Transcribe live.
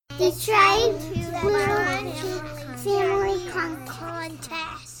The Tried Family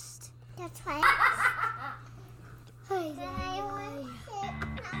Contest. That's right.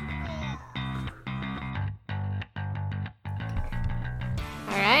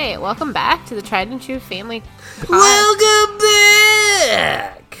 All right, welcome back to the Tried and True Family. Welcome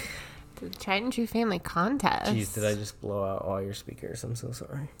back To the Tried and True Family Contest. Jeez, did I just blow out all your speakers? I'm so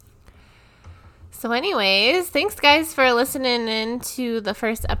sorry. So, anyways, thanks guys for listening in to the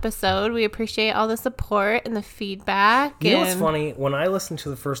first episode. We appreciate all the support and the feedback. You know what's funny? When I listen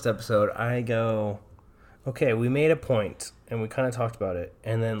to the first episode, I go, okay, we made a point, and we kind of talked about it.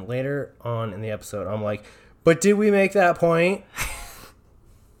 And then later on in the episode, I'm like, but did we make that point?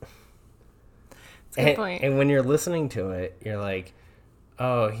 That's a good point. And when you're listening to it, you're like,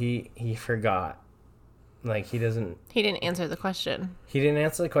 oh, he forgot. Like, he didn't answer the question. He didn't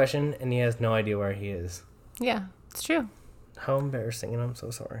answer the question, and he has no idea where he is. Yeah, it's true. How embarrassing, and I'm so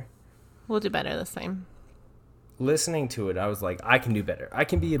sorry. We'll do better this time. Listening to it, I was like, I can do better. I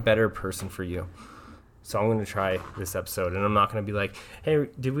can be a better person for you. So I'm going to try this episode, and I'm not going to be like, hey,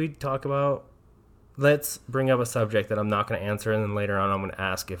 did we talk about... Let's bring up a subject that I'm not going to answer, and then later on I'm going to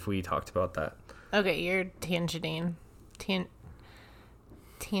ask if we talked about that. Okay, you're tangenting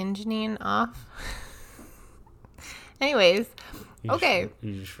off. Anyways, okay.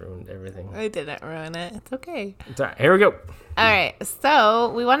 You just ruined everything. I didn't ruin it. It's okay. It's all right. Here we go. All right.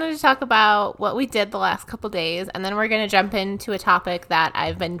 So we wanted to talk about what we did the last couple days, and then we're going to jump into a topic that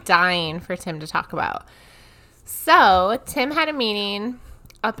I've been dying for Tim to talk about. So Tim had a meeting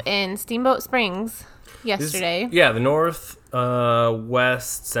up in Steamboat Springs yesterday. The north,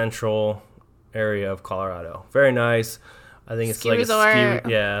 west, central area of Colorado. Very nice. I think it's Ski like resort.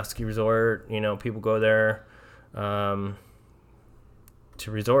 a ski resort. You know, people go there to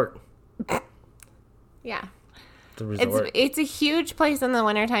resort. Yeah. The resort. It's a huge place in the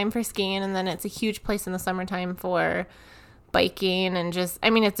wintertime for skiing, and then it's a huge place in the summertime for biking and just, I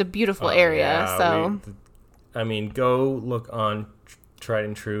mean, it's a beautiful area. Yeah, so go look on Tried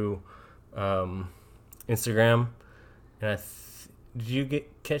and True Instagram. And did you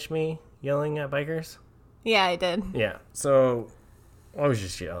catch me yelling at bikers? yeah, I did. Yeah. So I was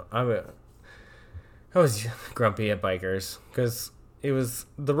just yelling. I was grumpy at bikers because it was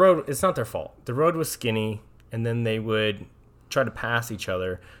the road. It's not their fault. The road was skinny, and then they would try to pass each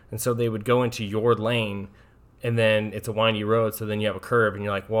other, and so they would go into your lane, and then it's a windy road, so then you have a curve, and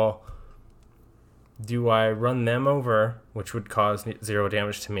you're like, well, do I run them over, which would cause 0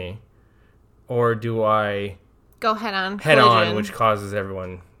 damage to me, or do I Go head on, which causes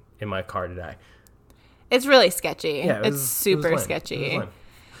everyone in my car to die? It's really sketchy. Yeah, it's super lame. sketchy.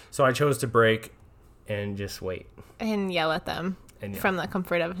 So I chose to brake and just wait. And yell at them from the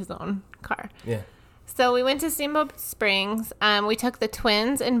comfort of his own car. Yeah. So we went to Steamboat Springs. We took the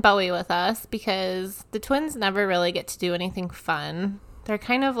twins and Bowie with us because the twins never really get to do anything fun. They're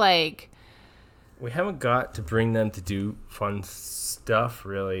kind of like... We haven't got to bring them to do fun stuff,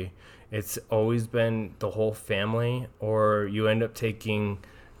 really. It's always been the whole family, or we end up taking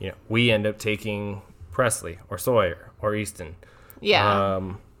Presley or Sawyer or Easton.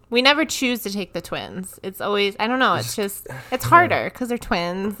 Yeah. We never choose to take the twins. It's always, I don't know, it's harder because they're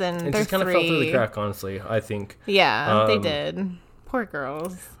twins and it they're just kind of fell through the crack, honestly, I think. Yeah, they did. Poor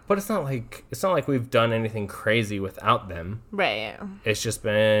girls. But it's not like we've done anything crazy without them. Right. It's just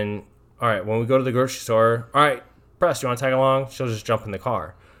been, all right, when we go to the grocery store, all right, Press, you want to tag along? She'll just jump in the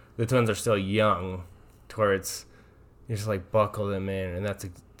car. The twins are still young to where you just like buckle them in, and that's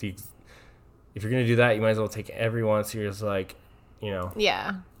if you're going to do that, you might as well take everyone, so you're just like,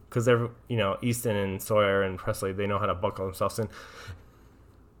 Yeah. Because Easton and Sawyer and Presley, they know how to buckle themselves in.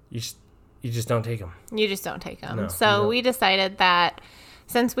 You just don't take them. You just don't take them. No, so we decided that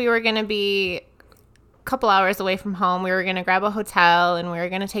since we were going to be a couple hours away from home, we were going to grab a hotel and we were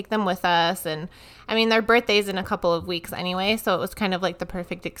going to take them with us. And I mean, their birthday's in a couple of weeks anyway, so it was kind of like the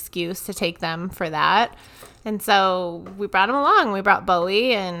perfect excuse to take them for that. And so we brought them along. We brought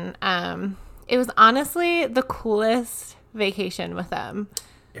Bowie, and it was honestly the coolest vacation with them.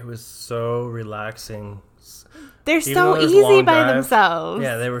 It was so relaxing. They're so easy by themselves.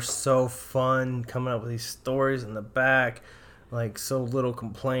 Yeah, they were so fun coming up with these stories in the back, like so little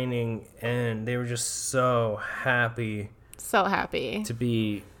complaining, and they were just so happy. So happy to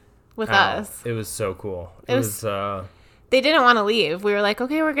be with us. It was so cool. It was they didn't want to leave. We were like,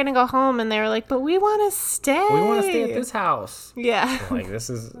 okay, we're gonna go home, and they were like, but we want to stay. We want to stay at this house. Yeah, like this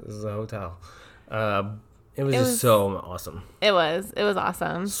is a hotel. It was just so awesome. It was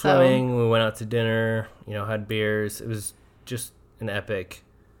awesome. Swimming, we went out to dinner, had beers. It was just an epic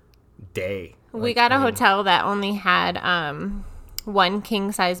day. We got a hotel that only had one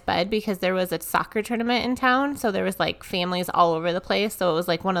king size bed because there was a soccer tournament in town. So there was like families all over the place. So it was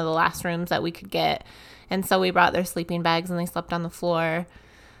like one of the last rooms that we could get. And so we brought their sleeping bags and they slept on the floor,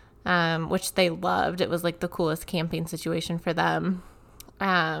 which they loved. It was like the coolest camping situation for them.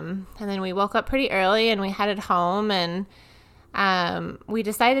 And then we woke up pretty early and we headed home, and we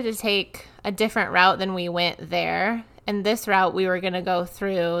decided to take a different route than we went there. And this route, we were going to go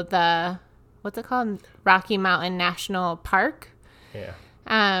through the, what's it called? Rocky Mountain National Park. Yeah.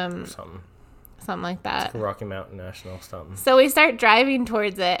 Something like that. Rocky Mountain National something. So we start driving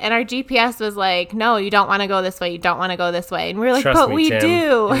towards it, and our GPS was like, no, you don't want to go this way. You don't want to go this way. And we were like, Trust but me, we Tim,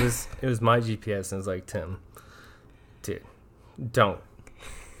 do. It was my GPS, and it's like, Tim, dude, don't.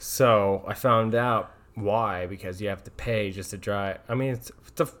 So I found out why, because you have to pay just to drive. I mean, it's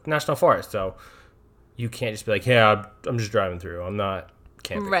a national forest, so you can't just be like, yeah, I'm just driving through. I'm not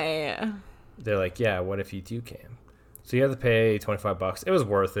camping. Right. They're like, yeah, what if you do camp? So you have to pay $25. It was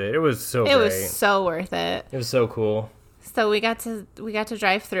worth it. It was so great. It was so worth it. It was so cool. So we got to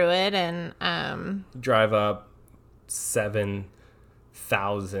drive through it and drive up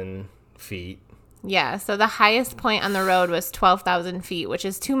 7,000 feet. Yeah, so the highest point on the road was 12,000 feet, which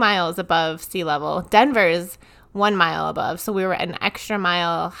is 2 miles above sea level. Denver's 1 mile above, so we were an extra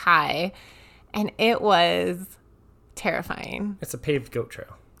mile high, and it was terrifying. It's a paved goat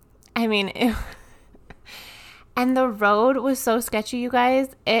trail. I mean, and the road was so sketchy, you guys.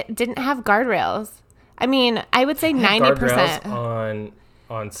 It didn't have guardrails. I mean, I would say 90%. Guardrails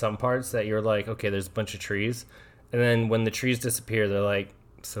on some parts that you're like, okay, there's a bunch of trees, and then when the trees disappear, they're like,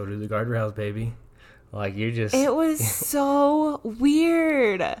 so do the guardrails, baby. Like, you just... It was so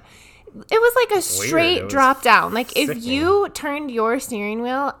weird. It was like a straight drop down. Like, sickening. if you turned your steering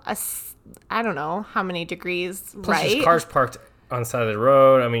wheel, I don't know how many degrees Plus right. there's cars parked on the side of the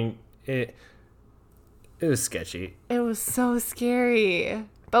road. I mean, it was sketchy. It was so scary.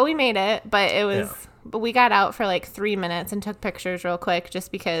 But we made it. But it was... Yeah. But we got out for like 3 minutes and took pictures real quick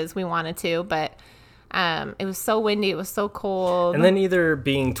just because we wanted to. But it was so windy. It was so cold. And then either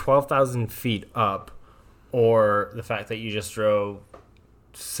being 12,000 feet up, or the fact that you just drove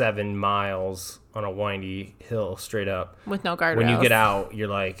 7 miles on a windy hill straight up. With no guardrails. When you get out, you're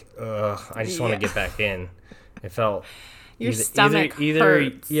like, ugh, I just want to get back in. It felt... Your stomach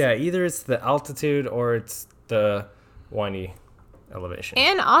hurts. Yeah, either it's the altitude or it's the windy elevation.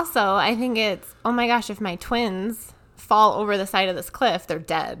 And also, I think it's, oh my gosh, if my twins fall over the side of this cliff, they're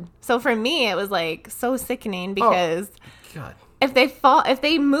dead. So for me, it was like so sickening because... Oh, God. If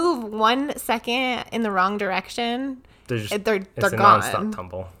they move 1 second in the wrong direction, they're it's gone. Non-stop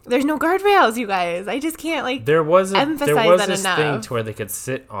tumble. There's no guardrails, you guys. I just can't emphasize that this enough. Thing to where they could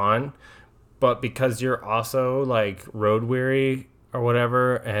sit on, but because you're also like road weary or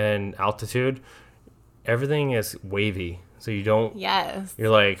whatever and altitude, everything is wavy. So you don't. Yes. You're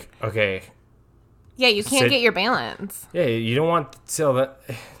like, okay. Yeah, you can't get your balance. Yeah, you don't want so that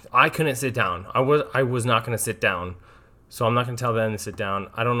I couldn't sit down. I was not going to sit down. So I'm not going to tell them to sit down.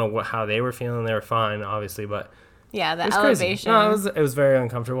 I don't know how they were feeling. They were fine, obviously, but yeah, the elevation. No, it was very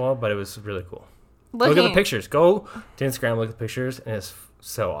uncomfortable, but it was really cool. Look at the pictures. Go to Instagram, look at the pictures, and it's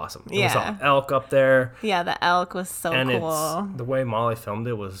so awesome. Yeah. We saw elk up there. Yeah, the elk was so cool. The way Molly filmed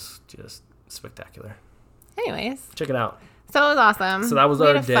it was just spectacular. Anyways. Check it out. So it was awesome. So that was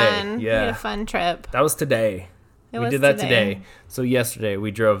our day. Yeah. We had a fun trip. That was today. We did that today. So yesterday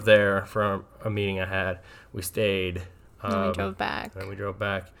we drove there for a meeting I had. We stayed. And we drove back. And we drove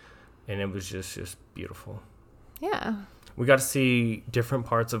back. And it was just beautiful. Yeah. We got to see different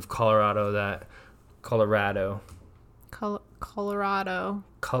parts of Colorado that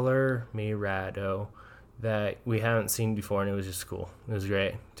we haven't seen before, and it was just cool. It was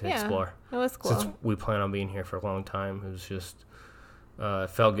great to explore. It was cool. Since we plan on being here for a long time, it was just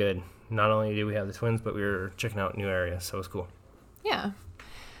it felt good. Not only did we have the twins, but we were checking out new areas, so it was cool. Yeah.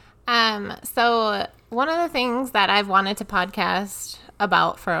 So one of the things that I've wanted to podcast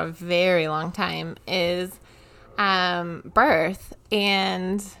about for a very long time is birth,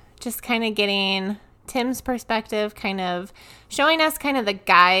 and just kind of getting Tim's perspective, kind of showing us kind of the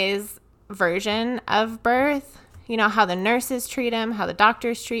guy's version of birth, you know, how the nurses treat him, how the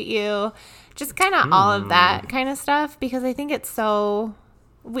doctors treat you, just kind of all of that kind of stuff, because I think it's so,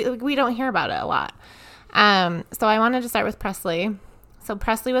 we don't hear about it a lot. So I wanted to start with Presley. So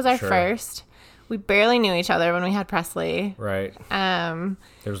Presley was our first. We barely knew each other when we had Presley. Right.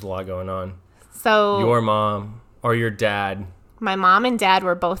 There's a lot going on. So your mom or your dad. My mom and dad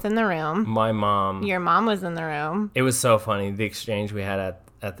were both in the room. My mom. Your mom was in the room. It was so funny. The exchange we had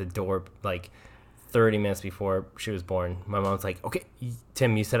at the door, like 30 minutes before she was born. My mom's like, okay,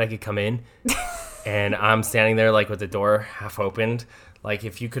 Tim, you said I could come in? and I'm standing there like with the door half opened. Like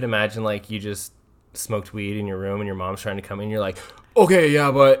if you could imagine like you just smoked weed in your room and your mom's trying to come in, you're like, okay,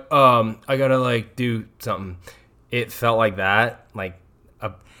 yeah, but I gotta like do something. It felt like that. Like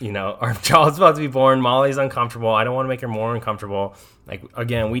our child's about to be born. Molly's uncomfortable. I don't want to make her more uncomfortable. Like,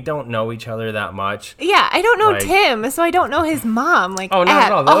 again, we don't know each other that much. Yeah, I don't know Tim, so I don't know his mom. Like, oh, not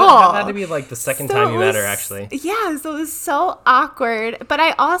at all. That had to be like the second time you met her, actually. Yeah, so it was so awkward. But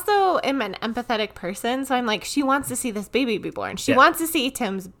I also am an empathetic person, so I'm like, she wants to see this baby be born. She wants to see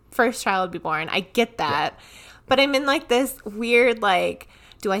Tim's first child be born. I get that. Yeah. But I'm in like this weird, like,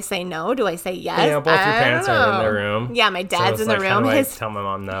 do I say no? Do I say yes? Yeah, both your parents are in their room. Yeah, my dad's in the room. Tell my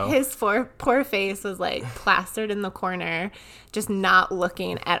mom no. His poor face was like plastered in the corner, just not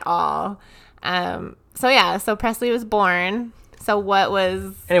looking at all. So Presley was born. So what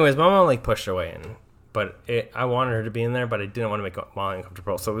was... Anyways, my mom like pushed her way in. But I wanted her to be in there, but I didn't want to make Molly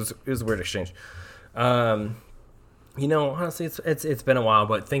uncomfortable. So it was a weird exchange. Honestly, it's been a while,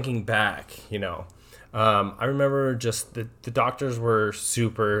 but thinking back, I remember just the doctors were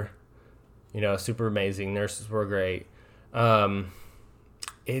super amazing. Nurses were great.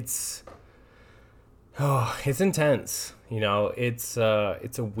 It's intense. It's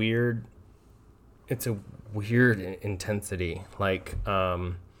a weird intensity. Like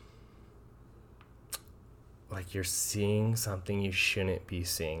you're seeing something you shouldn't be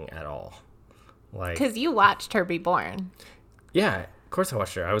seeing at all. Like, because you watched her be born. Yeah, of course I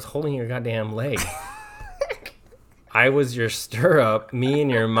watched her. I was holding your goddamn leg. I was your stirrup, me and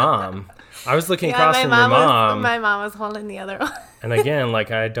your mom. I was looking across from your mom. My mom was holding the other one. And again,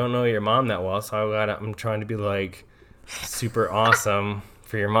 like, I don't know your mom that well, so I'm trying to be, like, super awesome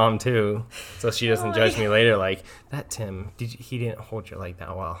for your mom, too. So she doesn't judge me later, like, that Tim, he didn't hold your leg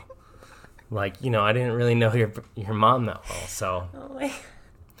that well. Like, I didn't really know your mom that well, so...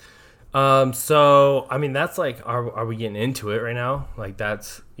 So, I mean, that's like, are we getting into it right now? Like,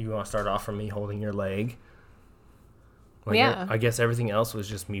 you want to start off from me holding your leg? Like, yeah. I guess everything else was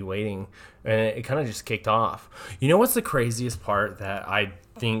just me waiting, and it kind of just kicked off. You know what's the craziest part that I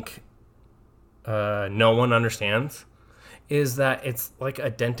think no one understands? Is that it's like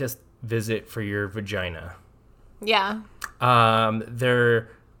a dentist visit for your vagina. Yeah. They're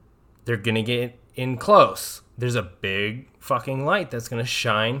gonna get in close. There's a big fucking light that's gonna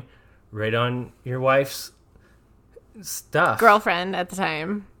shine right on your wife's stuff. Girlfriend at the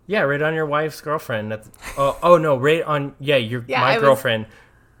time. Yeah, right on your wife's girlfriend. Right on my girlfriend,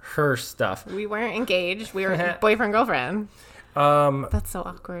 her stuff. We weren't engaged. We were boyfriend girlfriend. That's so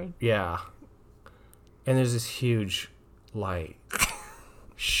awkward. Yeah. And there's this huge light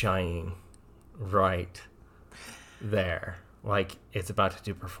shining right there. Like it's about to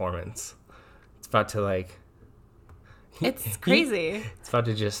do performance. It's about to like it's crazy. It's about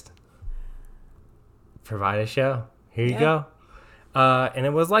to just provide a show. Here you go. And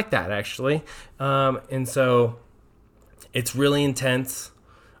it was like that, actually. And so it's really intense.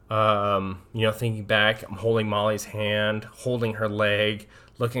 Thinking back, I'm holding Molly's hand, holding her leg,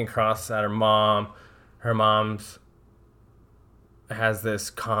 looking across at her mom. Her mom's has this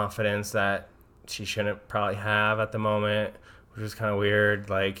confidence that she shouldn't probably have at the moment, which is kind of weird.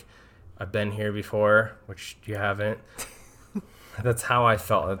 Like, I've been here before, which you haven't. That's how I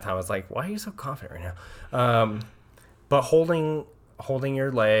felt at the time. I was like, why are you so confident right now? But holding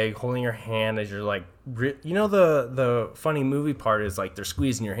your leg, holding your hand as you're like, the funny movie part is like they're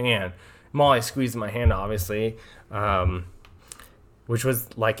squeezing your hand. Molly squeezing my hand, obviously, which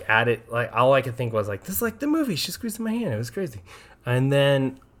was like added. Like all I could think was like, this is like the movie. She squeezed my hand. It was crazy. And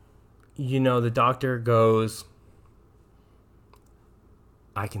then, the doctor goes,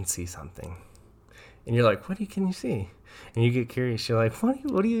 I can see something, and you're like, can you see? And you get curious. You're like,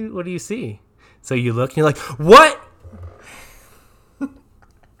 what do you see? So you look and you're like, what?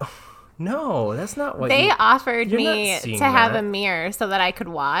 No, that's not what they offered me to have a mirror so that I could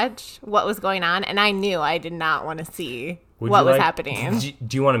watch what was going on, and I knew I did not want to see what was happening.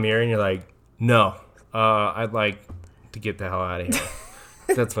 Do you want a mirror? And you're like, no, I'd like to get the hell out of here.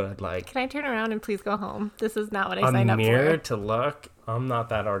 That's what I'd like. Can I turn around and please go home? This is not what I signed up for. A mirror to look? I'm not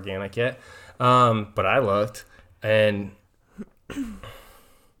that organic yet. But I looked, and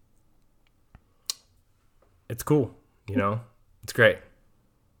it's cool, It's great.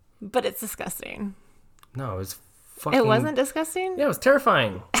 But it's disgusting. No, it was fucking... It wasn't disgusting? Yeah, it was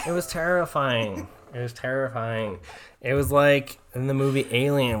terrifying. It was terrifying. It was like in the movie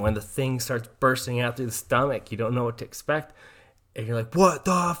Alien when the thing starts bursting out through the stomach. You don't know what to expect. And you're like, what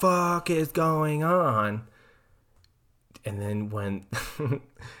the fuck is going on? And then when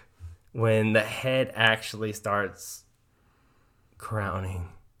the head actually starts crowning,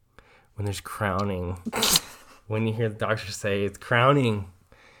 when there's crowning, when you hear the doctor say it's crowning,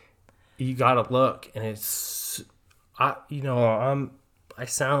 you gotta look, and it's, I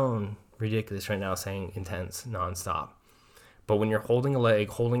sound ridiculous right now saying intense nonstop, but when you're holding a leg,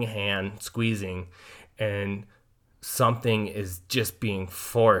 holding a hand, squeezing, and something is just being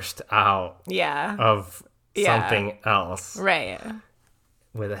forced out of something else, right,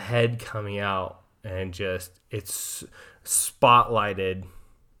 with a head coming out, and just it's spotlighted,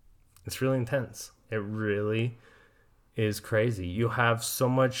 it's really intense. It really is crazy. You have so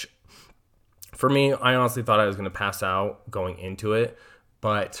much. For me, I honestly thought I was going to pass out going into it,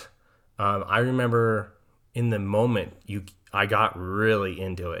 but I remember in the moment I got really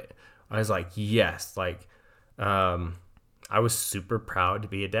into it. I was like, yes, like I was super proud to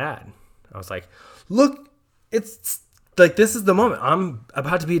be a dad. I was like, look, it's like, this is the moment. I'm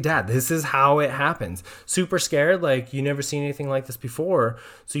about to be a dad. This is how it happens. Super scared, like you never seen anything like this before,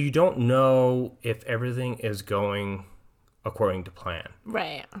 so you don't know if everything is going according to plan.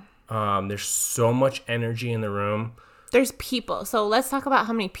 Right. There's so much energy in the room. There's people. So let's talk about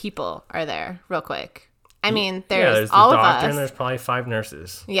how many people are there real quick. I mean, there's the all of doctor, us. and there's probably 5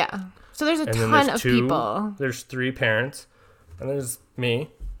 nurses. Yeah. So there's a And then ton there's of 2, people. There's 3 parents, and there's me,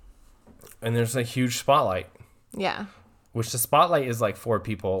 and there's a huge spotlight, Yeah. which the spotlight is like 4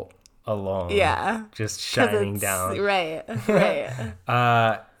 people alone. Yeah. Just 'Cause shining it's- down. Right. Right.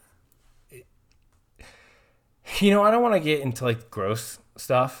 I don't want to get into like gross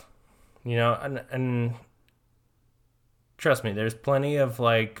stuff, and trust me, there's plenty of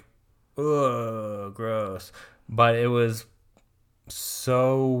like, ugh, gross, but it was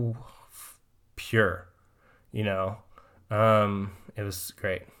so pure, it was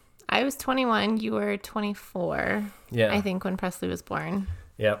great. I was 21. You were 24. Yeah. I think when Presley was born.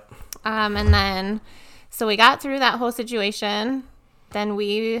 Yep. And then, so we got through that whole situation. Then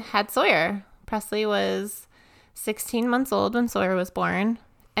we had Sawyer. Presley was 16 months old when Sawyer was born.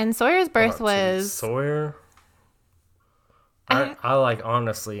 And Sawyer's birth was... Sawyer. I like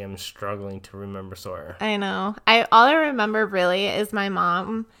honestly am struggling to remember Sawyer. I know. All I remember really is my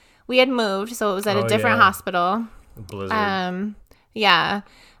mom. We had moved, so it was at a different hospital. Blizzard. Yeah.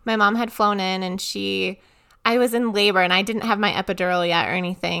 My mom had flown in, and I was in labor, and I didn't have my epidural yet or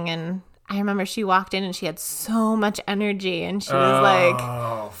anything. And I remember she walked in, and she had so much energy, and she was like,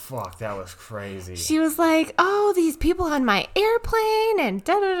 oh, fuck, that was crazy. she was like, oh, these people on my airplane, and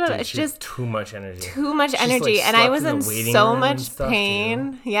da-da-da. It's She had just too much energy. too much She's, energy. like, And I slept was in in the waiting so room much and stuff,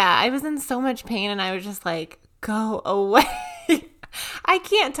 pain. too. Yeah, I was in so much pain, and I was just like, go away. I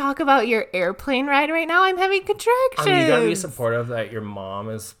can't talk about your airplane ride right now. I'm having contractions. I mean, you gotta be supportive that your mom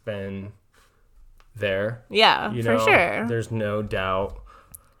has been there. Yeah, for sure. There's no doubt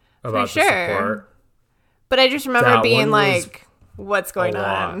about For the sure. support. But I just remember That being one was like, what's going a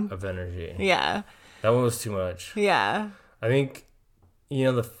on? lot of energy. Yeah. That one was too much. Yeah. I think, me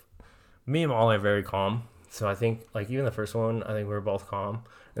and Molly are very calm. So I think, like, even the first one, I think we were both calm.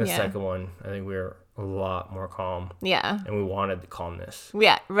 And the Yeah. second one, I think we were a lot more calm. Yeah. And we wanted the calmness.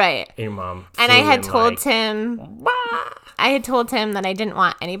 Yeah, right. And your mom. And I flew had in, told like, Tim, that I didn't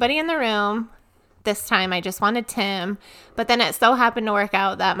want anybody in the room. This time I just wanted Tim. But then it so happened to work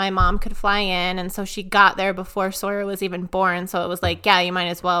out that my mom could fly in. And so she got there before Sawyer was even born. So it was like, yeah, you might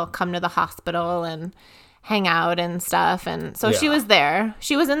as well come to the hospital and hang out and stuff. And so she was there.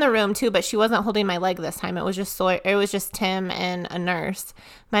 She was in the room too, but she wasn't holding my leg this time. It was just Sawyer. It was just Tim and a nurse.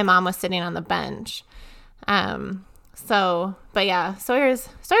 My mom was sitting on the bench. But yeah, Sawyer's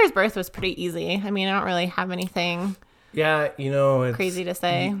birth was pretty easy. I mean, I don't really have anything Yeah, it's crazy to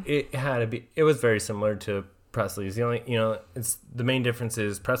say. It was very similar to Presley's. The only, it's the main difference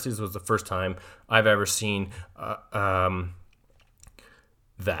is Presley's was the first time I've ever seen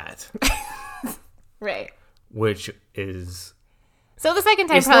that, Right. which is So the second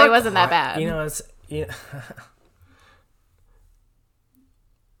time it's probably not wasn't that quite- bad.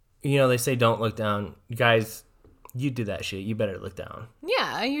 They say don't look down, guys. You do that shit. You better look down.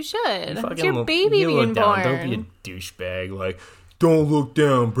 Yeah, you should. It's Fucking your baby you being look down. born. Don't be a douchebag. Like, don't look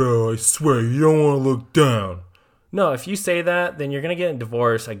down, bro. I swear, you don't want to look down. No, if you say that, then you're gonna get a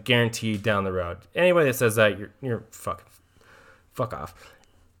divorce. I guarantee you down the road. Anybody that says that, you're fuck off.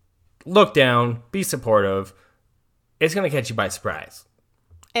 Look down. Be supportive. It's gonna catch you by surprise.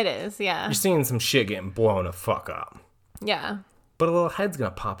 It is, yeah. You're seeing some shit getting blown the fuck up. Yeah. But a little head's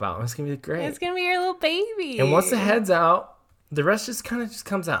gonna pop out, and it's gonna be great. It's going to be your little baby. And once the head's out, the rest just kind of just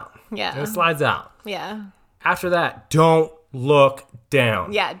comes out. Yeah. And it slides out. Yeah. After that, don't look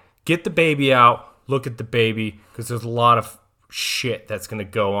down. Yeah. Get the baby out. Look at the baby, because there's a lot of shit that's gonna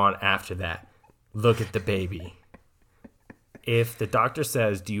go on after that. Look at the baby. if the doctor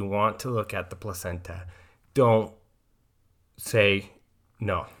says, do you want to look at the placenta? Don't say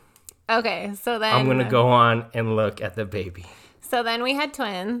no. Okay, so then I'm going to go on and look at the baby. So then we had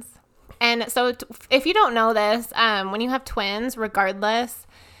twins. And so if you don't know this, when you have twins, regardless,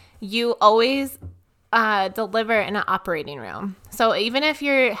 you always deliver in an operating room. So even if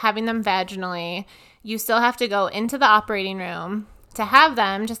you're having them vaginally, you still have to go into the operating room to have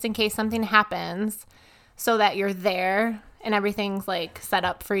them just in case something happens so that you're there and everything's like set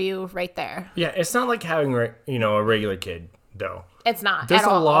up for you right there. Yeah, it's not like having, a regular kid, though. It's not. There's at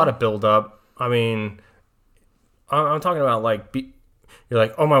all. a lot of buildup. I mean, I'm talking about like, you're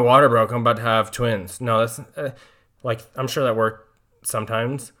like, oh, my water broke. I'm about to have twins. No, that's like, I'm sure that worked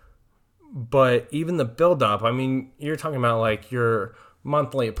sometimes. But even the buildup, I mean, you're talking about like your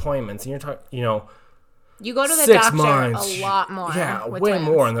monthly appointments and you're talking, you go to the 6 doctor months. a lot more. Yeah, with way twins.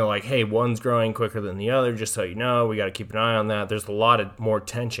 more. And they're like, hey, one's growing quicker than the other, just so you know. We got to keep an eye on that. There's a lot of more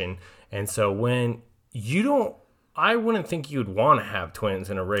tension. And so when I wouldn't think you'd want to have twins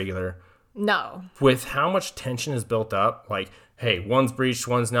in a regular. No. With how much tension is built up, like, hey, one's breached,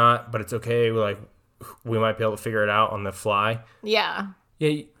 one's not, but it's okay. We might be able to figure it out on the fly. Yeah.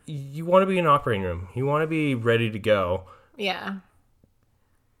 Yeah, you want to be in an operating room. You want to be ready to go. Yeah.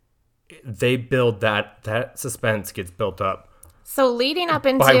 They build that suspense gets built up. So leading up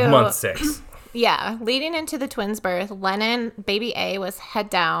into By month 6. Yeah, leading into the twins' birth, Lennon, baby A, was head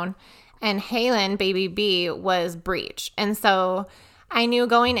down, and Halen, baby B, was breech. And so I knew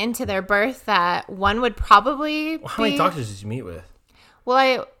going into their birth that one would probably How many doctors did you meet with?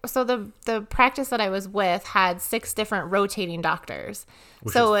 Well, so the practice that I was with had 6 different rotating doctors.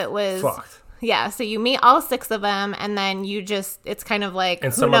 Which so is it was fucked. Yeah, so you meet all 6 of them, and then it's kind of like,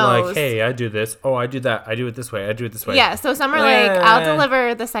 And who someone knows? like, hey, I do this. Oh, I do that. I do it this way. I do it this way. Yeah, so some are like, I'll Eh.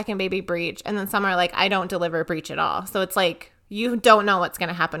 deliver the second baby breech, and then some are like, I don't deliver breech at all. So it's like, you don't know what's going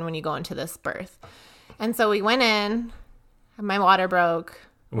to happen when you go into this birth. And so we went in, my water broke,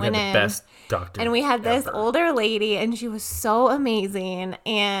 We went had in. the best doctor. And we had this ever. older lady, and she was so amazing.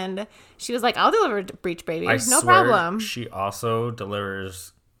 And she was like, I'll deliver breech baby. I No swear problem. She also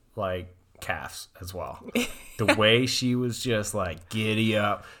delivers like calves as well. The way she was just like giddy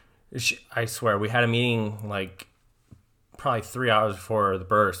up. I swear we had a meeting like probably 3 hours before the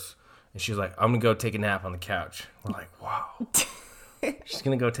birth, and she was like, I'm gonna go take a nap on the couch. We're like, wow. She's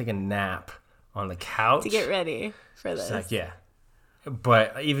gonna go take a nap on the couch To get ready for this. She's like, yeah.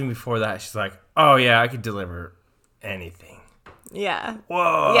 But even before that, she's like, oh yeah, I could deliver anything. Yeah.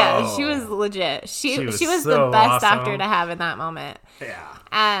 Whoa. Yeah, she was legit. She was was the so best awesome. doctor to have in that moment.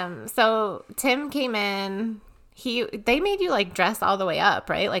 Yeah. So Tim came in. They made you like dress all the way up,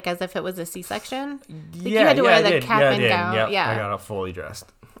 right? Like as if it was a C-section. Like you had to wear I the did. cap I and did. gown. Yep, Yeah. I got up fully dressed.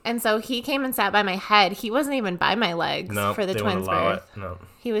 And so he came and sat by my head. He wasn't even by my legs No, for the they wouldn't twins' allow birth. it. No.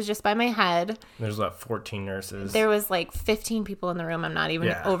 He was just by my head. There's like 14 nurses. There was like 15 people in the room. I'm not even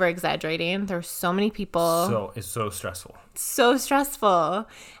Yeah. over exaggerating. There were so many people. So it's so stressful. So stressful.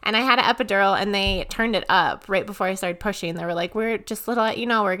 And I had an epidural, and they turned it up right before I started pushing. They were like, we're just to let you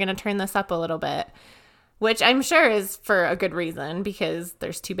know, we're going to turn this up a little bit, which I'm sure is for a good reason because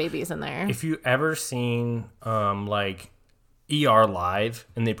there's 2 babies in there. If you ever seen like ER live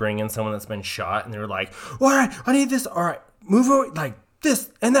and they bring in someone that's been shot and they're like, all right, I need this. All right, move over like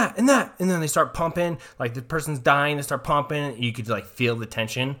this and that and that. And then they start pumping, like the person's dying, they start pumping. You could like feel the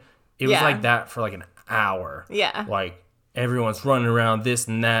tension. It was Yeah. like that for like an hour. Yeah. Like everyone's running around this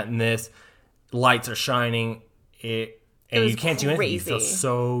and that and this. Lights are shining. And was you can't do anything. You feel crazy.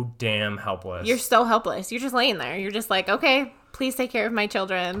 so damn helpless. You're so helpless. You're just laying there. You're just like, okay, please take care of my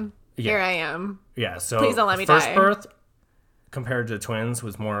children. Yeah. Here I am. Yeah, so Please don't let me first die. birth compared to the twins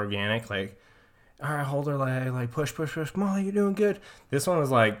was more organic. Like, all right, hold her leg, like push, Molly, you're doing good. This one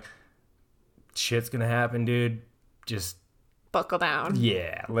was like, shit's gonna happen, dude. Just Buckle down.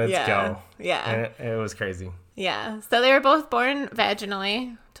 yeah, let's Yeah. go. Yeah. And it was crazy. Yeah. So they were both born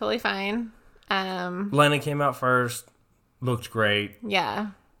vaginally. Totally fine. Lennon came out first, looked great, Yeah.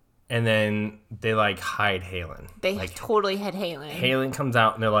 and then they like hide Halen. They like totally had Halen. Halen comes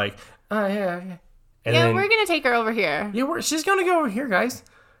out and they're like, oh yeah. And Yeah, then, we're going to take her over here. yeah, she's gonna go over here, guys.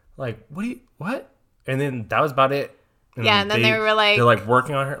 Like, what? And then that was about it. Yeah, and then they were like- they're like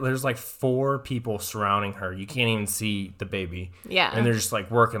working on her. There's like 4 people surrounding her. You can't even see the baby. Yeah. And they're just like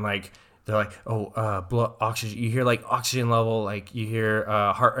working, like they're like, oh, blood oxygen. You hear like oxygen level, like you hear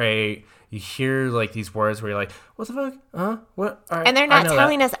heart rate. You hear like these words where you're like, what the fuck? What? All right, And they're I not know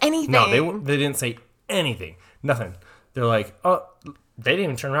telling that. us anything. No, they didn't say anything. Nothing. They're like, oh, they didn't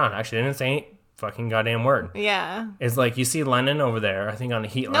even turn around. Actually, they didn't say fucking goddamn word. Yeah. It's like you see Lennon over there, I think on the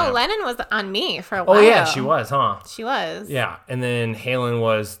heat No, lamp. Lennon was on me for a while. Oh, yeah, she was, huh? She was. Yeah, and then Halen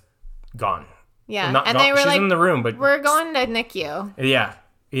was gone. Yeah. Not, and not, they were she's like, in the room, but we're going to NICU. yeah,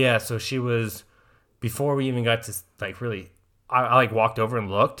 yeah. So she was before we even got to like really. I like walked over and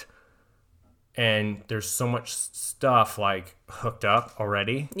looked, and there's so much stuff like hooked up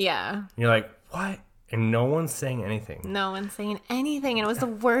already. Yeah. And you're like, what? And no one's saying anything. No one's saying anything. And it was the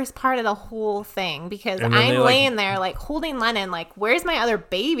worst part of the whole thing because And then I'm they, like- laying there like holding Lennon, like, where's my other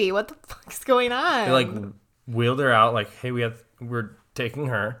baby? What the fuck's going on? They like wheeled her out, like, hey, we're taking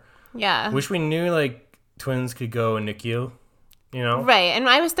her. yeah. Wish we knew like twins could go in NICU, you know? Right. And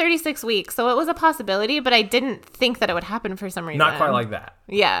I was 36 weeks, so it was a possibility, but I didn't think that it would happen for some reason. Not quite like that.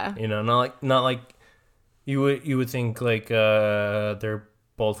 Yeah. You know, not like you would think like they're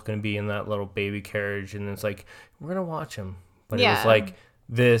both gonna be in that little baby carriage, and it's like we're gonna watch them. But it Yeah. was like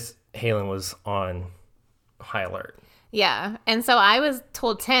this. Halen was on high alert. Yeah. And so I was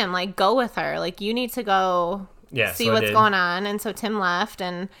told Tim, like, go with her. Like, you need to go Yeah, see so I what's did. going on. And so Tim left,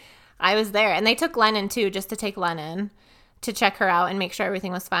 and I was there. And they took Lennon, too, just to take Lennon to check her out and make sure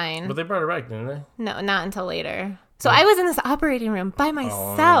everything was fine. But they brought her back, didn't they? No, not until later. So I was in this operating room by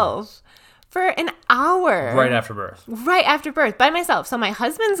myself for an hour. Right after birth. Right after birth by myself. So my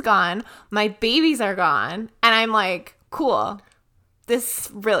husband's gone, my babies are gone, and I'm like, cool. This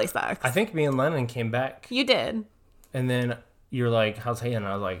really sucks. I think me and Lennon came back, You did. and then you're like, "How's Halen?" And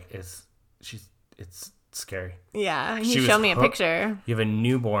I was like, "It's scary. Yeah. She You was showed me a hooked. picture. You have a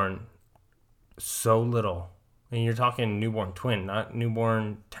newborn, so little, and you're talking newborn twin, not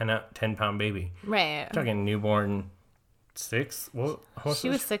newborn 10-pound baby. Right. You're talking newborn 6. What? She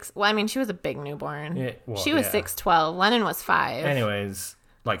was 6. Well, I mean, she was a big newborn. Yeah, well, she was yeah. 6'12". Lennon was 5. Anyways,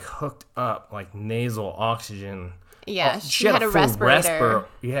 like hooked up, like nasal oxygen. Yeah. Oh, she had a full respirator.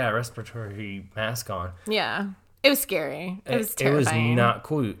 respiratory mask on. Yeah. It was scary. It was It terrifying. was not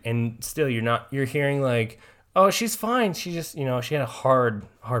cool. And still, you're hearing like, oh, she's fine. She just, she had a hard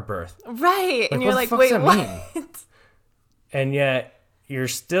birth. Right. And you're what like, the fuck wait, does that what? mean? And yet you're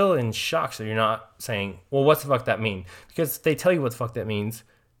still in shock. So you're not saying, well, what's the fuck that mean? Because if they tell you what the fuck that means,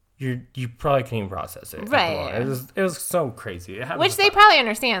 you probably can't even process it. at the Right. moment. It was so crazy. It happened Which they probably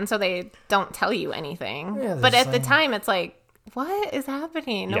understand, so they don't tell you anything. Yeah, but they're at the just time, it's like, what is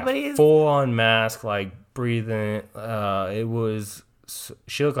happening? Nobody's. full on mask, like breathing. It was.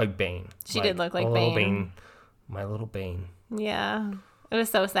 She looked like Bane. She did look like a little Bane. My little Bane. Yeah. It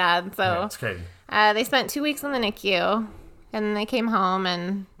was so sad. So Yeah, it's crazy. they spent 2 weeks in the NICU, and then they came home,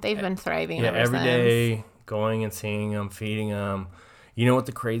 and they've been thriving Yeah, ever every since. day going and seeing them, feeding them. You know what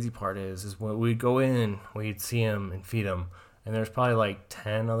the crazy part is when we'd go in, we'd see them and feed them, and there's probably like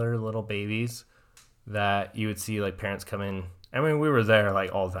 10 other little babies that you would see like parents come in. I mean, we were there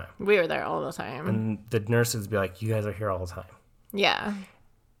like all the time, We were there all the time. and the nurses would be like, "You guys are here all the time. Yeah.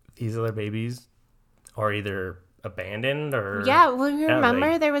 These other babies are either abandoned or Yeah, well, you Yeah,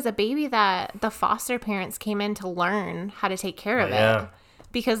 remember they- there was a baby that the foster parents came in to learn how to take care of yeah. it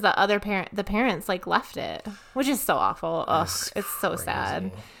because the parents like left it, which is so awful. Ugh, That's it's so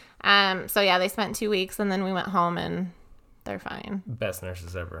sad. crazy. So yeah, they spent 2 weeks and then we went home and they're fine. Best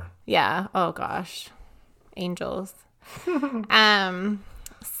nurses ever. Yeah. Oh gosh, angels.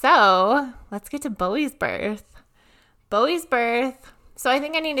 So let's get to Bowie's birth. Bowie's birth. So I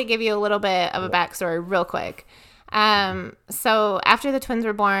think I need to give you a little bit of a backstory real quick. So after the twins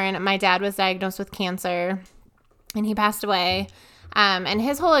were born, my dad was diagnosed with cancer and he passed away. And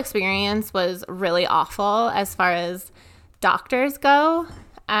his whole experience was really awful as far as doctors go.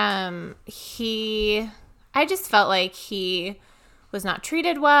 I just felt like he was not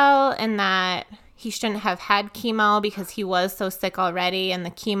treated well and that he shouldn't have had chemo because he was so sick already and the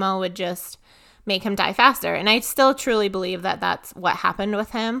chemo would just make him die faster. And I still truly believe that that's what happened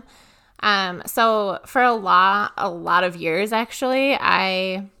with him. So for a lot of years, actually,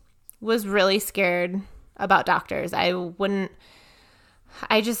 I was really scared about doctors. I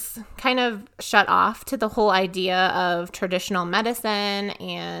just kind of shut off to the whole idea of traditional medicine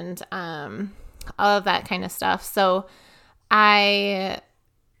and all of that kind of stuff. So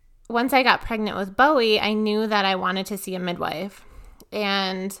once I got pregnant with Bowie, I knew that I wanted to see a midwife.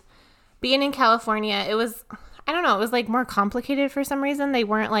 And being in California, it was like more complicated for some reason. They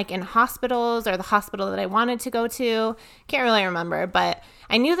weren't like in hospitals or the hospital that I wanted to go to. Can't really remember, but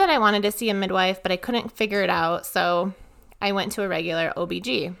I knew that I wanted to see a midwife, but I couldn't figure it out. So I went to a regular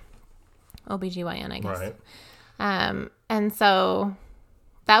OBGYN, I guess. Right. And so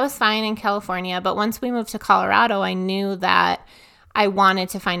that was fine in California. But once we moved to Colorado, I knew that I wanted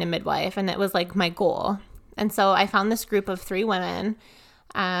to find a midwife and it was like my goal. And so I found this group of 3 women.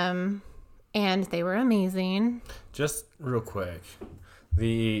 and they were amazing. Just real quick,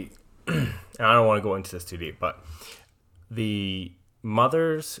 and I don't want to go into this too deep, but the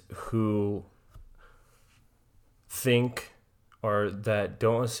mothers who think or that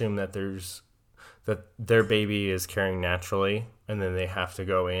don't assume that their baby is carrying naturally and then they have to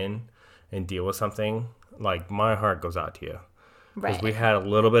go in and deal with something, like, my heart goes out to you. Because Right. we had a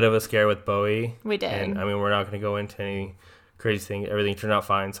little bit of a scare with Bowie. We did. And, I mean, we're not going to go into any crazy thing. Everything turned out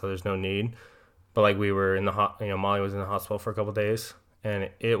fine, so there's no need. But, like, we were in the Molly was in the hospital for a couple days, and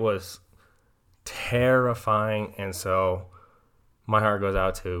it was terrifying. And so my heart goes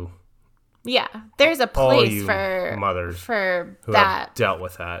out to Yeah, there's a all place you for mothers for who that have dealt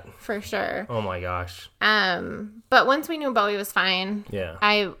with that. for sure. Oh, my gosh. But once we knew Bowie was fine, Yeah.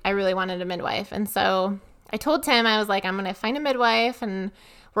 I really wanted a midwife, and so I told Tim, I was like, I'm gonna find a midwife, and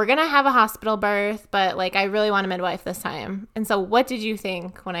we're gonna have a hospital birth, but like I really want a midwife this time. And so, what did you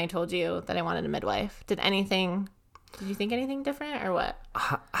think when I told you that I wanted a midwife? Did you think anything different or what?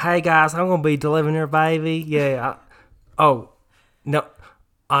 Hey, guys, I'm going to be delivering your baby. Yeah. No.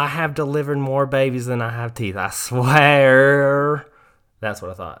 I have delivered more babies than I have teeth. I swear. That's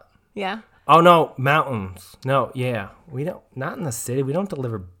what I thought. Yeah. Oh, no. Mountains. No, yeah. We don't, not in the city. We don't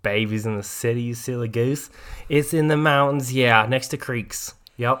deliver babies in the city, you silly goose. It's in the mountains. Yeah. Next to creeks.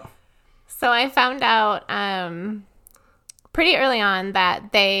 Yep. So I found out pretty early on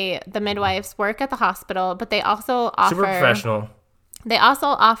that the midwives work at the hospital, but they also offer Super professional. They also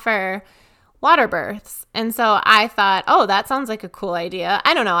offer water births. And so I thought, oh, that sounds like a cool idea.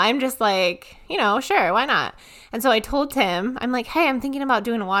 I don't know. I'm just like, sure, why not? And so I told Tim, I'm like, hey, I'm thinking about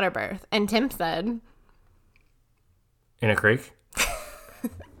doing a water birth. And Tim said, In a creek?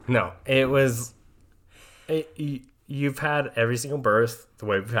 No. It was... You've had every single birth the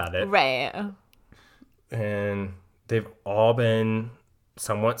way we've had it. right. And they've all been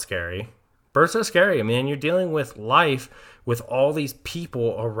somewhat scary. Births are scary. I mean, you're dealing with life with all these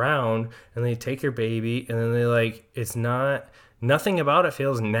people around, and they take your baby, and then it's nothing about it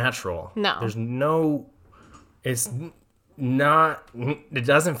feels natural. No. There's no, it's not, it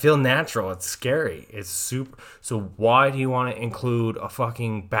doesn't feel natural. It's scary. It's super. So why do you want to include a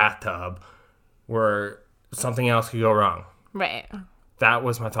fucking bathtub where something else could go wrong? Right. That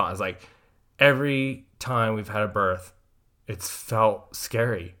was my thought. I was like, every time we've had a birth, it's felt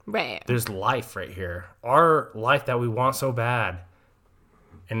scary. Right. There's life right here. Our life that we want so bad.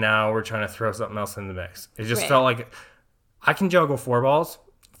 And now we're trying to throw something else in the mix. It just Right. felt like I can juggle 4 balls.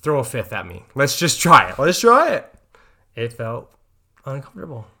 Throw a 5th at me. Let's just try it. Let's try it. It felt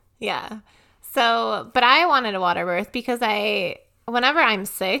uncomfortable. Yeah. So, but I wanted a water birth because whenever I'm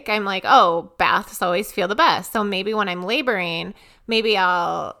sick, I'm like, oh, baths always feel the best. So maybe when I'm laboring, maybe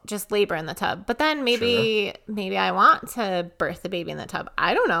I'll just labor in the tub. But then maybe I want to birth the baby in the tub.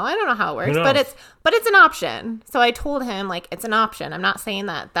 I don't know. I don't know how it works, but it's an option. So I told him, like, it's an option. I'm not saying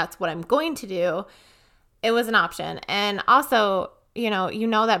that that's what I'm going to do. It was an option. And also, you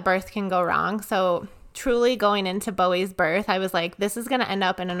know that birth can go wrong. So truly going into Bowie's birth, I was like, this is going to end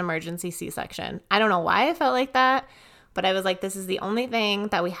up in an emergency C-section. I don't know why I felt like that, but I was like, this is the only thing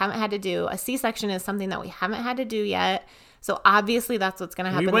that we haven't had to do. A C-section is something that we haven't had to do yet. So obviously that's what's going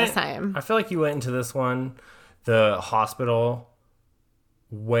to happen this time. I feel like you went into this one, the hospital,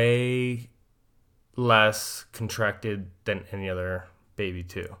 way less contracted than any other baby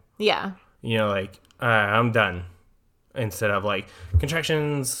too. Yeah. Like, all right, I'm done. Instead of like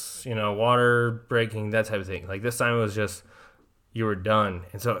contractions, water breaking, that type of thing. Like this time it was just, you were done.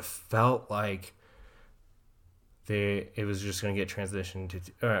 And so it felt like it was just going to get transitioned to,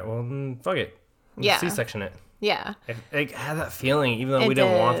 all right, well, fuck it. Yeah. C-section it. Yeah. It had that feeling, even though we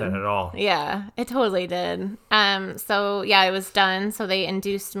didn't want that at all. Yeah, it totally did. So yeah, it was done. So they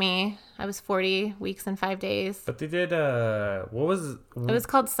induced me. I was 40 weeks and 5 days. But they did, what was... It was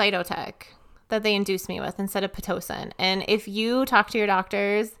called Cytotec that they induced me with instead of Pitocin. And if you talk to your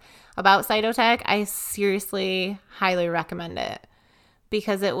doctors about Cytotec, I seriously highly recommend it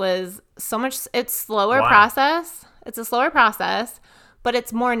because it was so much, it's slower process. It's a slower process, but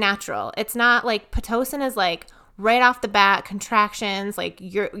it's more natural. It's not like Pitocin is like right off the bat, contractions, like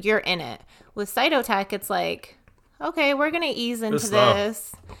you're in it. With Cytotec, it's like, okay, we're going to ease into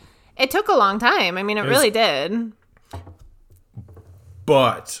this. It took a long time. I mean, it really did.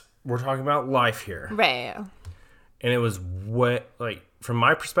 But we're talking about life here. Right. And it was from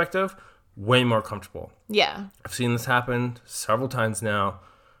my perspective, way more comfortable. Yeah. I've seen this happen several times now.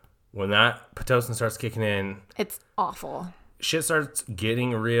 When that Pitocin starts kicking in, it's awful. Shit starts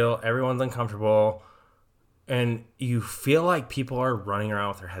getting real. Everyone's uncomfortable. And you feel like people are running around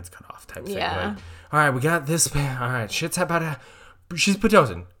with their heads cut off type thing. Yeah. Like, all right, we got this, man. All right, shit's about to... She's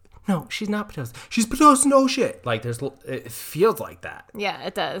Pitocin. no, she's not Pitocin. She's Pitocin. Oh shit! Like it feels like that. Yeah,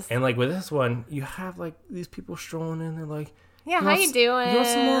 it does. And like with this one, you have like these people strolling in. They're like, yeah, how you doing? You want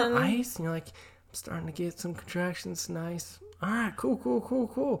some more ice? And you're like, I'm starting to get some contractions. Nice. All right,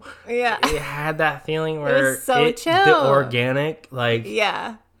 cool. Yeah. It had that feeling where was so chill. The organic, like,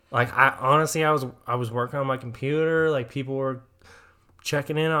 yeah. Like I honestly, I was working on my computer. Like people were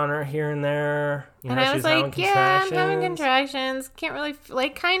checking in on her here and there. And I was like, yeah, I'm having contractions. Can't really,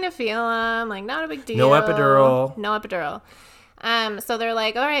 kind of feel them. Like, not a big deal. No epidural. No epidural. So they're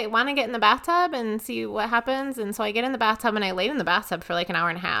like, all right, want to get in the bathtub and see what happens? And so I get in the bathtub, and I laid in the bathtub for like an hour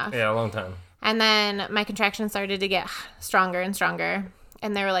and a half. Yeah, a long time. And then my contractions started to get stronger and stronger.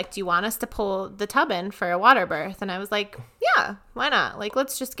 And they were like, do you want us to pull the tub in for a water birth? And I was like, yeah, why not? Like,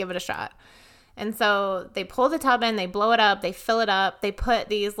 let's just give it a shot. And so they pull the tub in, they blow it up, they fill it up, they put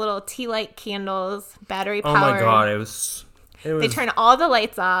these little tea light candles, battery powered. Oh my God, it was. They turn all the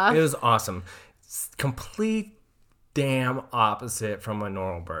lights off. It was awesome. Complete damn opposite from a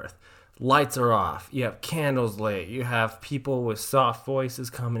normal birth. Lights are off. You have candles lit. You have people with soft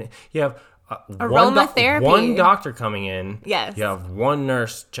voices coming in. You have aromatherapy. One doctor coming in. Yes. You have one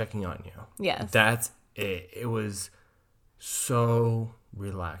nurse checking on you. Yes. That's it. It was so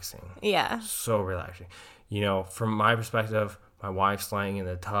relaxing. Yeah. So relaxing. You know, from my perspective, my wife's laying in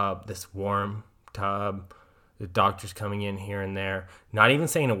the tub, this warm tub. The doctor's coming in here and there, not even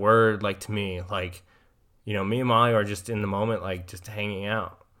saying a word, like, to me. Like, you know, me and Molly are just in the moment, like, just hanging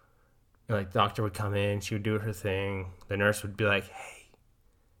out. And, like, the doctor would come in, she would do her thing. The nurse would be like, hey,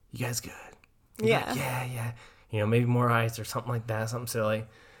 you guys good? Yeah. Like, yeah. You know, maybe more ice or something like that, something silly.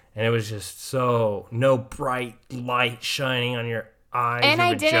 And it was just so, no bright light shining on your eyes. And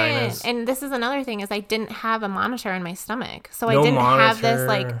I vaginas. didn't. And this is another thing, is I didn't have a monitor in my stomach. So No I didn't have monitor. this,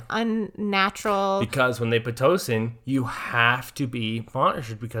 like, unnatural. Because when they Pitocin, you have to be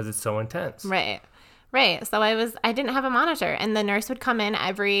monitored because it's so intense. Right. So I didn't have a monitor. And the nurse would come in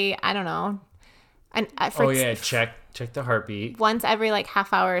every, I don't know. Check the heartbeat. Once every, like,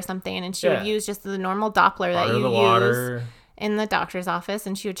 half hour or something. And she would use just the normal Doppler that you use water. in the doctor's office.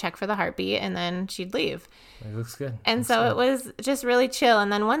 And she would check for the heartbeat, and then she'd leave. It looks good. And so it was just really chill.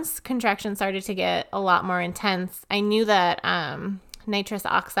 And then once contractions started to get a lot more intense, I knew that nitrous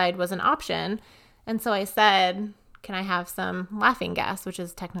oxide was an option. And so I said, can I have some laughing gas, which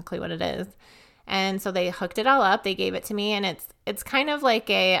is technically what it is. And so they hooked it all up. They gave it to me. And it's kind of like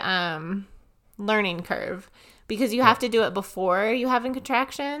a learning curve, because you have to do it before you have a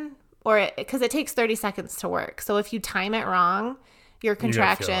contraction, because it takes 30 seconds to work. So if you time it wrong, your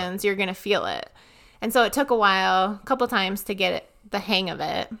contractions, you're going to feel it. And so it took a while, a couple times, to get the hang of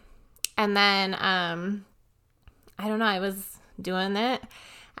it. And then, I don't know, I was doing it.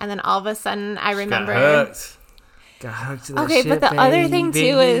 And then all of a sudden, I remember. Got hooked to the okay, shit, but the other thing,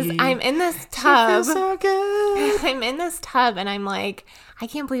 baby. too, is I'm in this tub. So good. I'm in this tub, and I'm like, I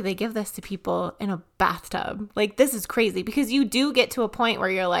can't believe they give this to people in a bathtub. Like, this is crazy, because you do get to a point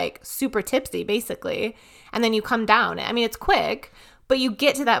where you're, like, super tipsy, basically. And then you come down. I mean, it's quick. But you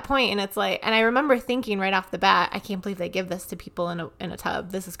get to that point, and it's like, and I remember thinking right off the bat, I can't believe they give this to people in a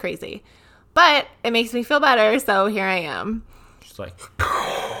tub. This is crazy. But it makes me feel better, so here I am. Just like,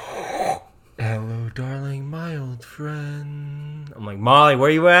 hello, darling, my old friend. I'm like, Molly, where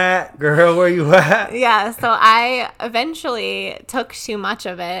you at? Girl, where you at? Yeah, so I eventually took too much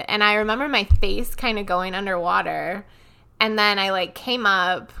of it, and I remember my face kind of going underwater, and then I, like, came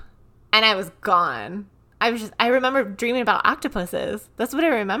up, and I was gone. I remember dreaming about octopuses. That's what I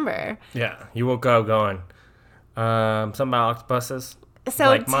remember. Yeah, you woke up going, something about octopuses. So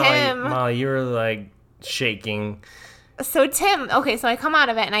like, Tim, Molly, you were like shaking. So Tim, okay, so I come out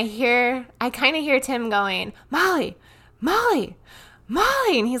of it, and I kind of hear Tim going, Molly,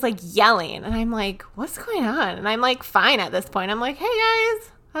 and he's like yelling, and I'm like, what's going on? And I'm like, fine at this point. I'm like, hey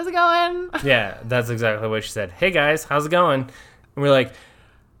guys, how's it going? Yeah, that's exactly what she said. Hey guys, how's it going? And we're like,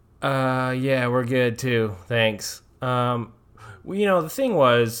 yeah, we're good too. Thanks. Well, you know, the thing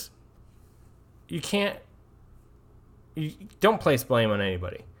was, you don't place blame on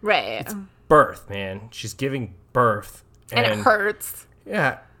anybody. Right. It's birth, man. She's giving birth. And it hurts.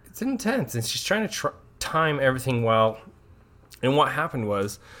 Yeah, it's intense. And she's trying to time everything well. And what happened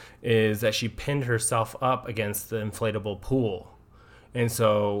is that she pinned herself up against the inflatable pool. And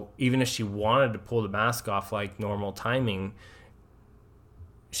so even if she wanted to pull the mask off like normal timing,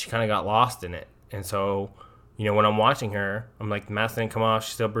 she kind of got lost in it. And so, you know, when I'm watching her, I'm like, the mask didn't come off,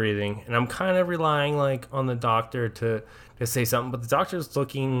 she's still breathing. And I'm kind of relying, like, on the doctor to say something. But the doctor's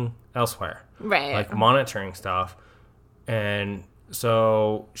looking elsewhere. Right. Like, monitoring stuff. And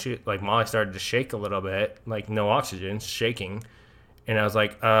so, Molly started to shake a little bit. Like, no oxygen, shaking. And I was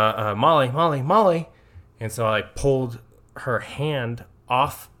like, Molly. And so I like pulled her hand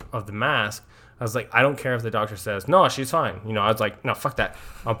off of the mask. I was like, I don't care if the doctor says, no, she's fine. You know, I was like, no, fuck that.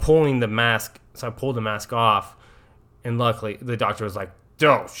 I'm pulling the mask. So I pulled the mask off. And luckily the doctor was like,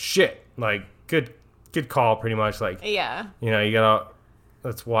 oh shit. Like, good call, pretty much. Like, Yeah. you know, you gotta,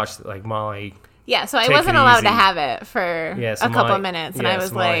 let's watch like Molly. Yeah, so I Take wasn't it allowed easy. to have it for a couple of minutes. And I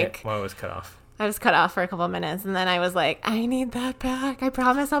was Molly like, was cut off. I was cut off for a couple of minutes. And then I was like, I need that back. I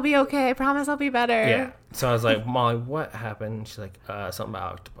promise I'll be okay. I promise I'll be better. Yeah. So I was like, Molly, what happened? And she's like, something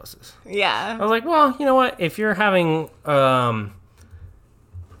about octopuses. Yeah. I was like, well, you know what? If you're having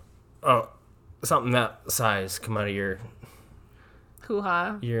something that size come out of your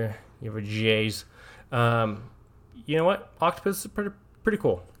Hoo-ha. J's, you know what? Octopus is pretty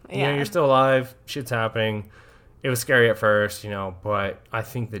cool. You know, Yeah. you're still alive. Shit's happening. It was scary at first, you know, but I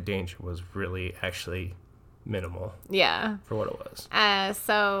think the danger was really actually minimal Yeah. for what it was.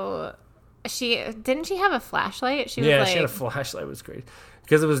 So she have a flashlight? She was Yeah, like, she had a flashlight. It was great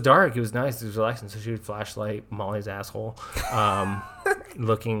because it was dark. It was nice. It was relaxing. So she would flashlight Molly's asshole,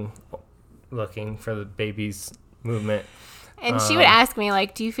 looking for the baby's movement. and she would ask me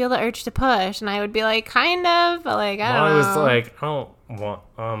like, do you feel the urge to push? And I would be like, kind of, but like, I don't Molly know. was like, I don't want.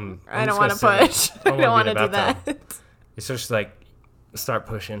 I don't want to push. I don't want to do that. So she's like, start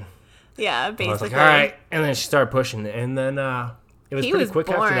pushing. Yeah, I was basically. like, all right, and then she started pushing, and then it was He pretty was quick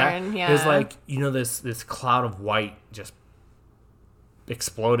after that. born, It was yeah. like, you know, this cloud of white just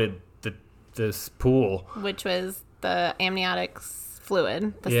exploded this pool. Which was the amniotic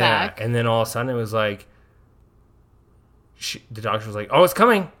fluid, the Yeah, sac. and then all of a sudden it was like, the doctor was like, "Oh, it's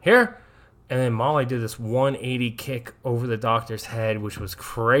coming here," and then Molly did this 180 kick over the doctor's head, which was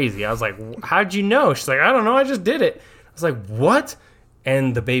crazy. I was like, "How'd you know?" She's like, "I don't know, I just did it." I was like, "What?"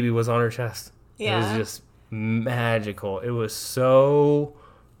 And the baby was on her chest. Yeah. It was just magical. It was so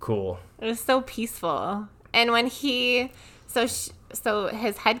cool. It was so peaceful. And when so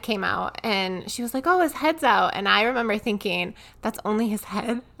his head came out and she was like, oh, his head's out. And I remember thinking, that's only his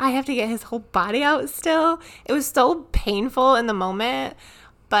head. I have to get his whole body out still. It was so painful in the moment,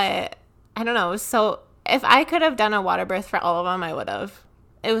 but I don't know. It was so, if I could have done a water birth for all of them, I would have.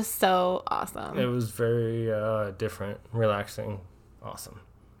 It was so awesome. It was very different, relaxing, awesome.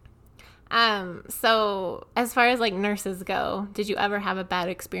 So as far as like nurses go, did you ever have a bad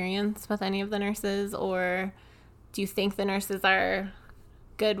experience with any of the nurses, or do you think the nurses are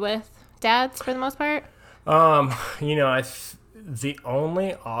good with dads for the most part? You know, the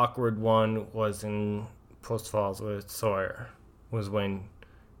only awkward one was in Post Falls with Sawyer, was when,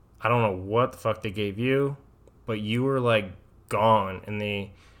 I don't know what the fuck they gave you, but you were like gone, and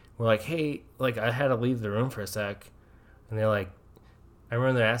they were like, hey, like I had to leave the room for a sec, and they're like, I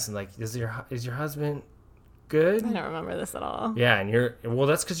remember they're asking like, is your husband good? I don't remember this at all. Yeah, and well,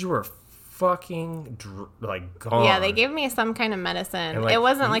 that's because you were fucking like gone. Yeah, they gave me some kind of medicine. And, like, it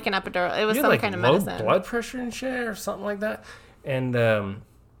wasn't like an epidural. It was you had, some like, kind of low medicine. blood pressure and shit or something like that. And I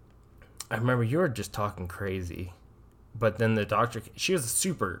remember you were just talking crazy. But then the doctor, she was a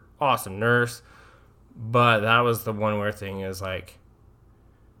super awesome nurse. But that was the one weird thing is like,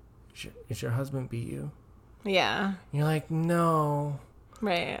 is your husband beat you? Yeah, And you're like, no,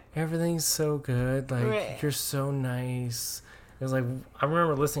 right. everything's so good. Like, Right. you're so nice. It was like, I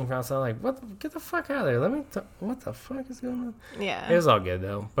remember listening from outside, like, get the fuck out of there. What the fuck is going on? Yeah. It was all good,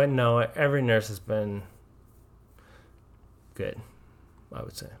 though. But no, every nurse has been good, I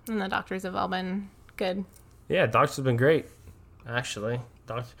would say. And the doctors have all been good. Yeah, doctors have been great, actually.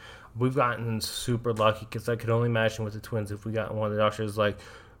 We've gotten super lucky because I could only imagine with the twins if we got one of the doctors like,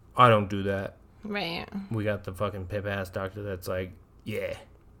 I don't do that. Right. We got the fucking pip-ass doctor that's like, yeah,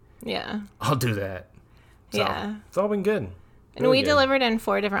 Yeah. I'll do that. So, Yeah. it's all been good. And we delivered in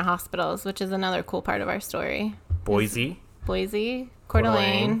 4 different hospitals, which is another cool part of our story. Boise, Boise, Coeur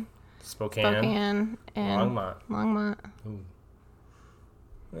d'Alene, Spokane, Spokane, and Longmont. Longmont. Ooh.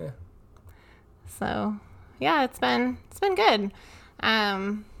 Yeah. So, yeah, it's been good.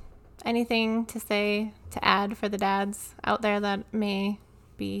 Anything to add for the dads out there that may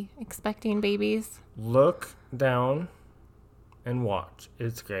be expecting babies? Look down and watch.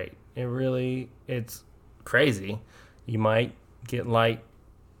 It's great. It's crazy. You might get light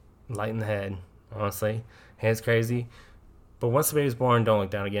in the head, honestly. It's crazy. But once the baby's born, don't look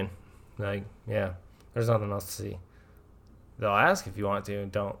down again. Like, yeah, there's nothing else to see. They'll ask if you want to,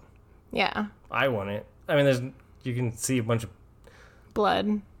 don't. Yeah. I want it. I mean, you can see a bunch of,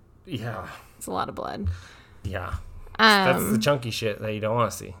 Blood. yeah. It's a lot of blood. That's the Um, chunky shit that you don't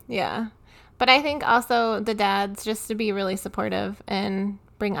want to see. yeah. But I think also the dads, just to be really supportive and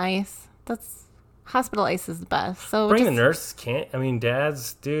bring ice. That's hospital ice is the best. So Bring the just- nurses.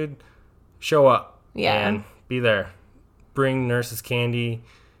 Dads, dude, show up. Yeah. And be there. Bring nurses candy.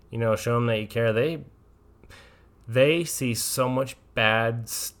 Show them that you care. They see so much bad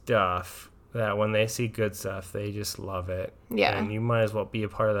stuff that when they see good stuff, they just love it. Yeah. And you might as well be a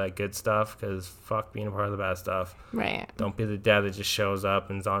part of that good stuff, because fuck being a part of the bad stuff. Right. Don't be the dad that just shows up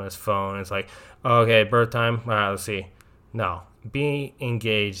and is on his phone. It's like, oh, okay, birth time. All right, let's see. No. Be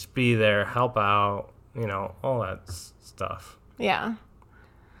engaged. Be there. Help out. All that stuff. Yeah.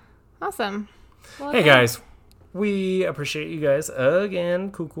 Awesome. Well, Hey, guys. We appreciate you guys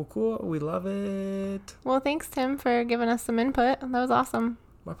again. Cool. We love it. Well, thanks, Tim, for giving us some input. That was awesome.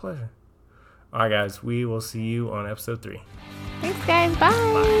 My pleasure. All right, guys. We will see you on episode 3. Thanks, guys.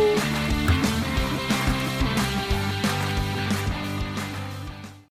 Bye.